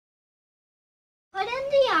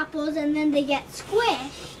the apples and then they get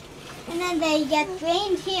squished. And then they get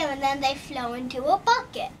drained here and then they flow into a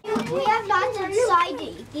bucket. We have lots of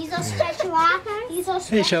cider. These are special. These are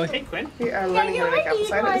special. Hey, Shelly. Hey, Quinn. We are learning how to make apple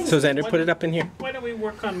cider. So Xander, put it up in here. Why don't we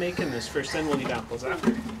work on making this first, then we'll eat apples after.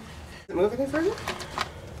 Is it moving any further?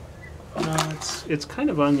 It's kind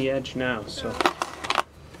of on the edge now, so.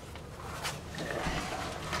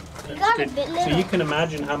 You got a bit So little. you can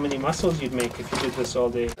imagine how many mussels you'd make if you did this all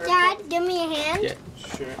day. Dad, give me a hand. Yeah.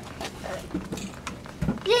 Sure.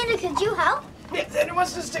 Xander, could you help? Yeah, Xander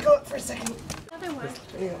wants to stick out for a second. Another one.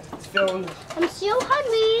 Yeah, it's filling. I'm so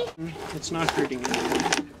hungry. It's not hurting you.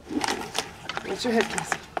 What's your head,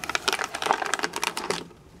 Cassie?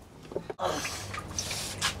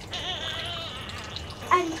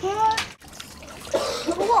 And more.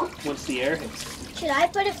 Cool. Once the air hits. Should I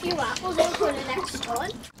put a few apples in for the next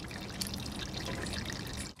one?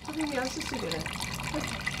 Okay, we also do it.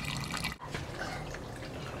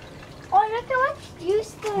 Oh, look how much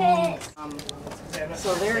juice there is.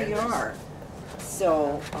 So there you are.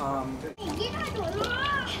 So,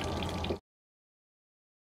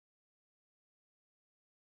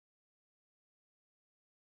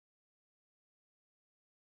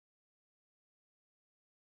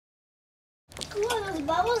 Cool, those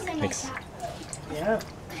bubbles in my Thanks. cup. yeah.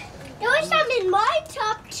 There was some in my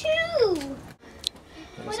cup too.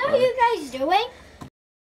 What are you guys doing?